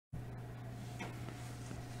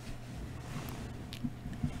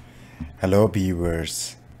Hello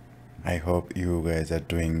viewers, I hope you guys are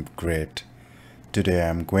doing great. Today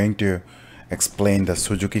I'm going to explain the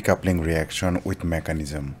Suzuki coupling reaction with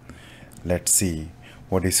mechanism. Let's see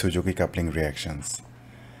what is Suzuki coupling reactions.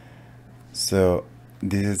 So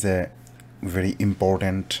this is a very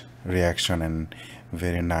important reaction and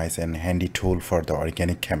very nice and handy tool for the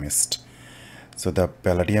organic chemist. So the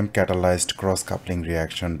palladium catalyzed cross coupling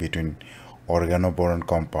reaction between organoboron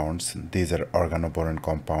compounds, these are organoboron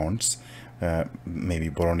compounds, maybe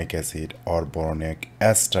boronic acid or boronic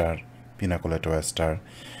ester, pinacoleto ester,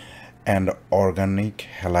 and organic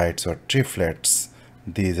halides or triplets.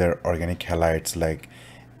 These are organic halides, like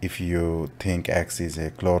if you think X is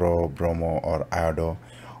a chloro, bromo or iodo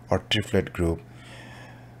or triplet group,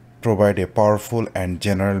 provide a powerful and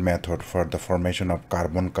general method for the formation of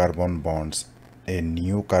carbon-carbon bonds, a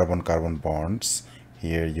new carbon-carbon bonds.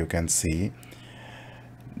 Here you can see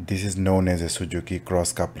this is known as a Suzuki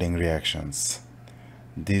cross-coupling reactions.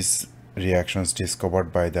 These reactions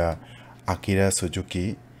discovered by the Akira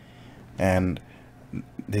Suzuki, and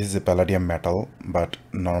this is a palladium metal, but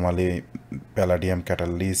normally palladium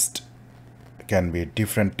catalyst can be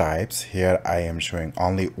different types. Here I am showing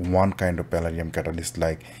only one kind of palladium catalyst,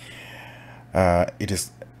 like it is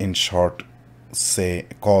in short say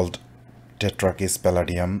called tetrakis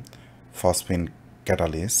palladium phosphine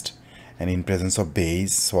catalyst, and in presence of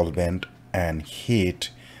base, solvent and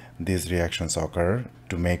heat, these reactions occur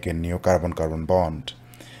to make a new carbon-carbon bond.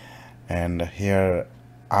 And here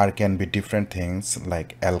R can be different things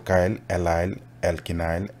like alkyl, allyl,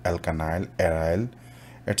 alkenyl, alkanyl, aryl,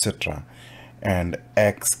 etc. And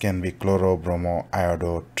X can be chloro, bromo,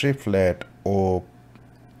 iodo, triplet, O,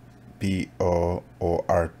 PO,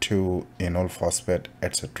 OR2, enol phosphate,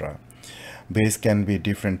 etc. Base can be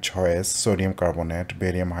different choice: sodium carbonate,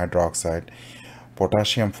 barium hydroxide,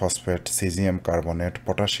 potassium phosphate, cesium carbonate,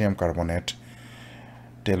 potassium carbonate,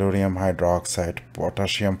 tellurium hydroxide,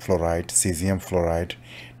 potassium fluoride, cesium fluoride,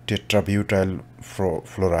 tetrabutyl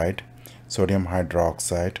fluoride, sodium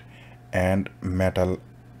hydroxide, and metal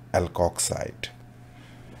alkoxide.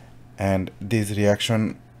 And this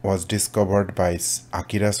reaction was discovered by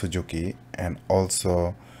Akira Suzuki, and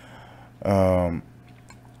also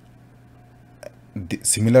the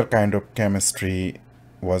similar kind of chemistry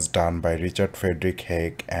was done by Richard Friedrich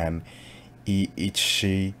Haig and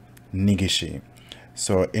Iichi Nigishi.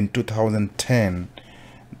 So in 2010,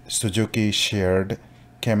 Suzuki shared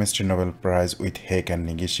Chemistry Nobel Prize with Haig and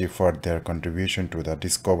Nigishi for their contribution to the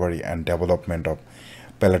discovery and development of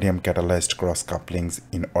palladium catalyzed cross couplings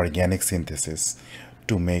in organic synthesis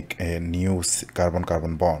to make a new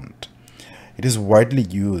carbon-carbon bond. It is widely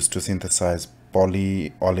used to synthesize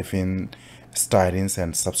polyolefin styrene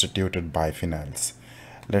and substituted biphenyls.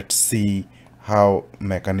 Let's see how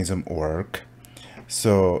mechanism work.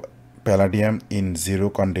 So palladium in zero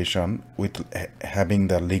condition with having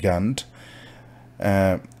the ligand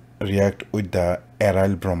react with the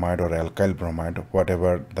aryl bromide or alkyl bromide,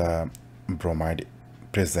 whatever the bromide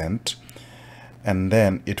present, and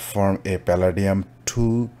then it form a palladium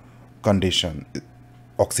 2 condition.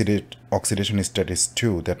 Oxidation state is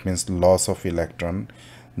 2, that means loss of electron.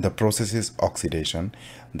 The process is oxidation.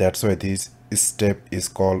 That's why this step is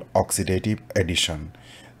called oxidative addition.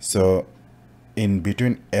 So in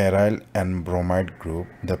between aryl and bromide group,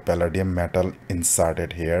 the palladium metal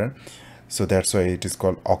inserted here, so that's why it is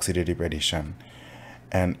called oxidative addition.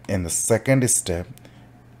 And in the second step,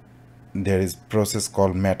 there is process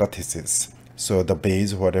called metathesis. So the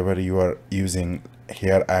base, whatever you are using,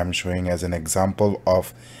 here I am showing as an example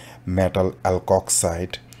of metal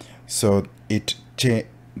alkoxide. So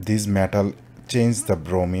this metal change the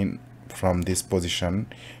bromine from this position,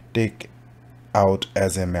 take out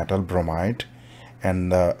as a metal bromide,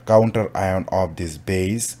 and the counter ion of this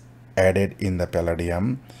base added in the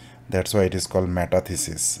palladium. That's why it is called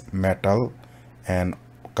metathesis. Metal and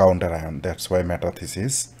counter ion, that's why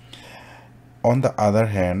metathesis. On the other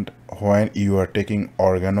hand, when you are taking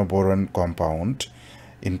organoboron compound,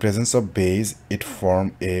 in presence of base, it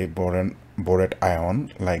form a borate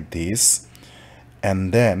ion like this,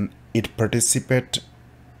 and then it participate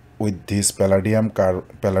with this palladium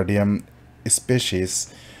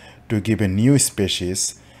species to give a new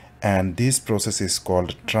species, and this process is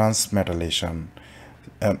called transmetallation,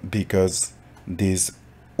 because this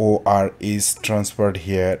OR is transferred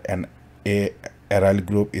here and a aryl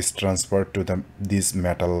group is transferred to this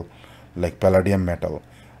metal, like palladium metal.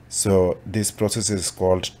 So this process is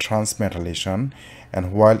called transmetallation,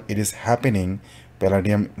 and while it is happening,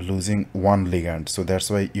 palladium losing one ligand, so that's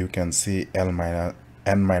why you can see N-1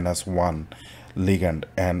 ligand,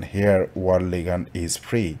 and here one ligand is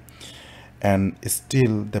free. and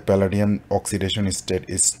still the palladium oxidation state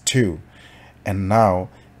is 2, and now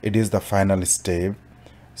it is the final step.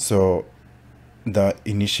 So the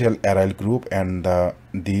initial aryl group and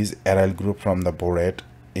these aryl group from the borate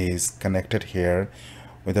is connected here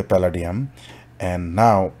with the palladium, and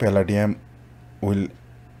now palladium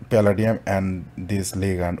and this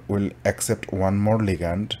ligand will accept one more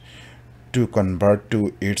ligand to convert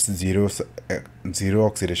to its zero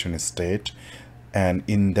oxidation state, and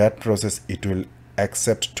in that process it will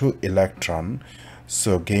accept 2 electron.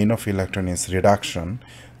 So gain of electron is reduction,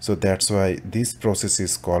 so that's why this process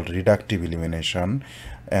is called reductive elimination,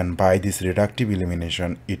 and by this reductive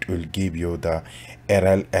elimination it will give you the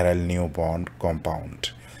aryl new bond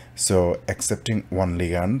compound. So accepting one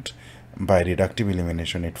ligand by reductive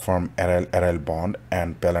elimination it form aryl bond,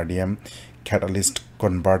 and palladium catalyst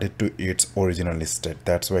converted to its original state.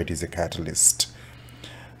 That's why it is a catalyst.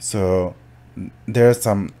 So there are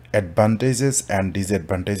some advantages and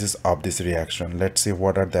disadvantages of this reaction. Let's see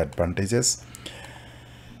what are the advantages.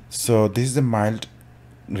 So this is the mild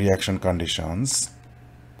reaction conditions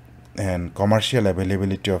and commercial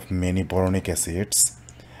availability of many boronic acids.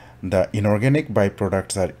 The inorganic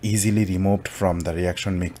byproducts are easily removed from the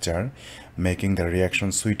reaction mixture, making the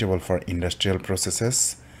reaction suitable for industrial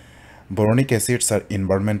processes. Boronic acids are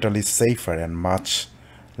environmentally safer and much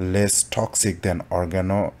less toxic than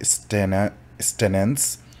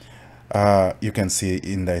organostenants. You can see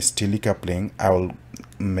in the Stille coupling. I will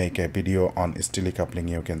make a video on Stille coupling.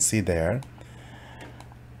 You can see there.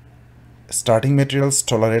 Starting materials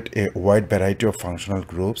tolerate a wide variety of functional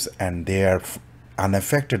groups and they are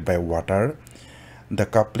unaffected by water. The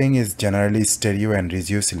coupling is generally stereo and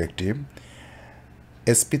regioselective.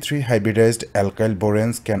 sp3 hybridized alkyl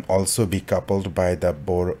boranes can also be coupled by the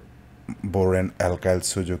borane alkyl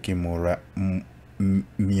Suzuki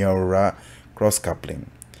Miura cross coupling.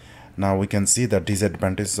 Now we can see the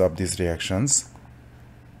disadvantages of these reactions.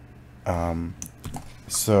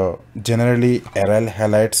 So generally aryl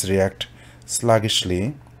halides react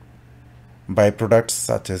sluggishly. Byproducts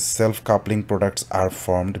such as self-coupling products are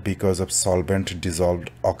formed because of solvent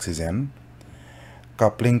dissolved oxygen.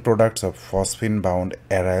 Coupling products of phosphine-bound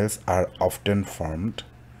aryls are often formed.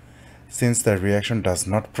 Since the reaction does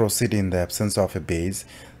not proceed in the absence of a base,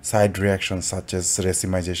 side reactions such as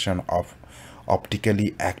racemization of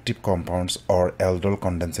optically active compounds or aldol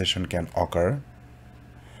condensation can occur.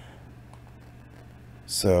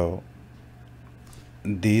 So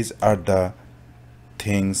these are the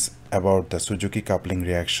things about the Suzuki coupling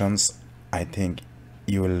reactions. I think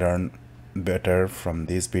you will learn better from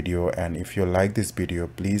this video, and if you like this video,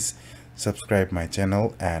 please subscribe my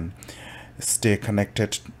channel and stay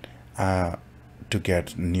connected to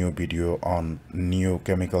get new video on new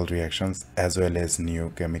chemical reactions as well as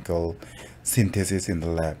new chemical synthesis in the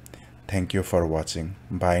lab. Thank you for watching.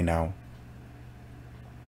 Bye now.